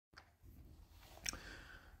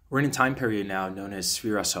We're in a time period now known as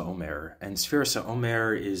sefirat Omer, and sefirat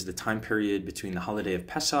Omer is the time period between the holiday of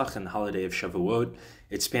Pesach and the holiday of Shavuot.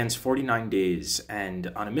 It spans 49 days,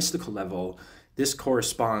 and on a mystical level, this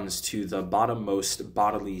corresponds to the bottommost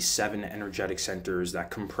bodily 7 energetic centers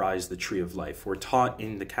that comprise the tree of life. We're taught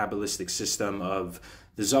in the Kabbalistic system of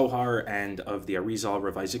the Zohar and of the Arizal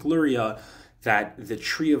Rav Isaac Luria that the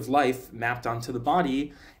tree of life mapped onto the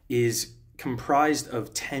body is comprised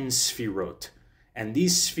of 10 sefirot. And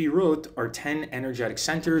these sefirot are 10 energetic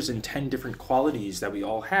centers and 10 different qualities that we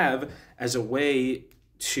all have as a way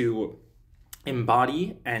to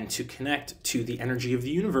embody and to connect to the energy of the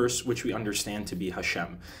universe, which we understand to be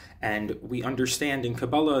Hashem. And we understand in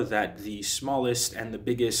Kabbalah that the smallest and the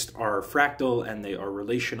biggest are fractal, and they are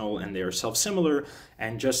relational, and they are self-similar.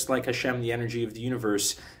 And just like Hashem, the energy of the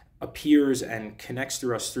universe, appears and connects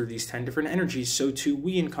through us through these 10 different energies, so too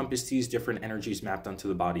we encompass these different energies mapped onto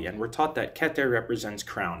the body. And we're taught that Keter represents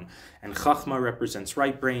crown, and Chachma represents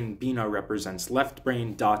right brain, Bina represents left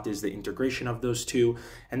brain, Dot is the integration of those two.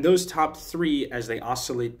 And those top 3, as they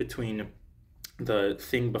oscillate between the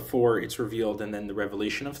thing before it's revealed and then the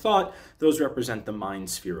revelation of thought, those represent the mind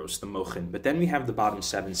spheros, the mochin. But then we have the bottom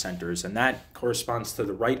 7 centers, and that corresponds to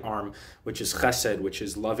the right arm, which is chesed, which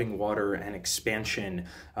is loving water and expansion.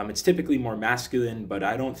 It's typically more masculine, but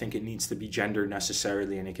I don't think it needs to be gendered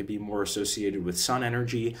necessarily, and it could be more associated with sun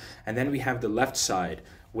energy. And then we have the left side,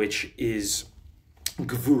 which is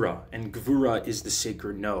Gvura, and Gvura is the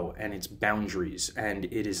sacred no, and its boundaries, and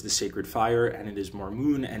it is the sacred fire, and it is more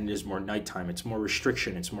moon, and it is more nighttime. It's more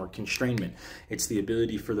restriction, it's more constrainment. It's the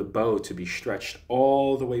ability for the bow to be stretched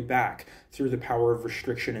all the way back through the power of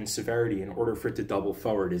restriction and severity in order for it to double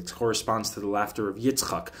forward. It corresponds to the laughter of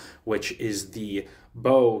Yitzchak, which is the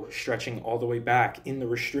bow stretching all the way back in the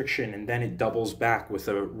restriction, and then it doubles back with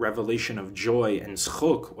a revelation of joy and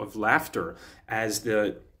zchuk, of laughter, as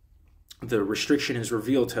the restriction is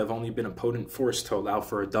revealed to have only been a potent force to allow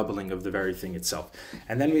for a doubling of the very thing itself.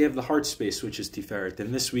 And then we have the heart space, which is Tiferet.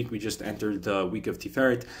 And this week we just entered the week of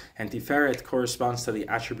Tiferet, and Tiferet corresponds to the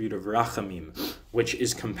attribute of Rachamim, which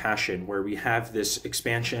is compassion, where we have this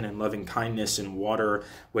expansion and loving kindness and water,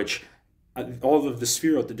 which all of the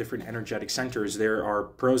sefirot, the different energetic centers, there are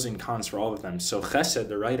pros and cons for all of them. So Chesed,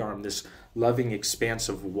 the right arm, this loving expanse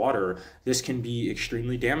of water, this can be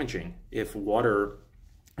extremely damaging. If water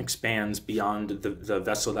expands beyond the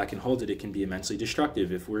vessel that can hold it, it can be immensely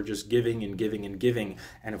destructive. If we're just giving and giving and giving,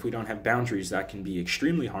 and if we don't have boundaries, that can be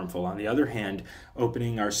extremely harmful. On the other hand,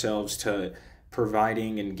 opening ourselves to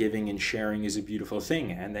providing and giving and sharing is a beautiful thing.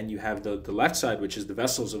 And then you have the left side, which is the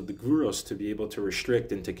vessels of the guros, to be able to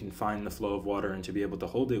restrict and to confine the flow of water and to be able to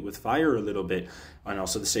hold it with fire a little bit. And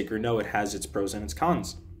also the sacred no, it has its pros and its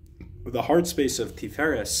cons. The heart space of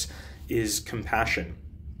Tiferes is compassion.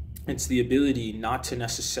 It's the ability not to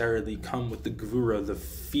necessarily come with the gvura, the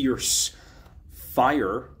fierce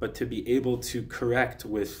fire, but to be able to correct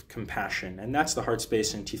with compassion. And that's the heart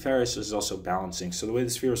space, and Tiferes is also balancing. So the way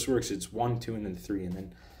the spheros works, it's 1, 2, and then 3, and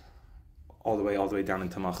then all the way down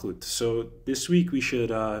into Malchut. So this week we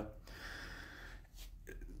should,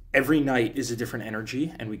 every night is a different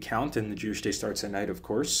energy, and we count, and the Jewish day starts at night, of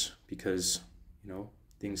course, because,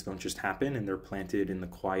 things don't just happen, and they're planted in the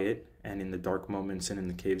quiet and in the dark moments and in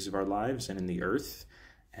the caves of our lives and in the earth.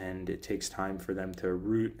 And it takes time for them to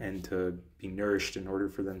root and to be nourished in order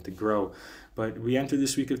for them to grow. But we enter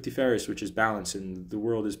this week of Tiferes, which is balance, and the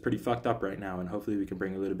world is pretty fucked up right now, and hopefully we can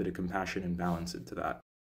bring a little bit of compassion and balance into that.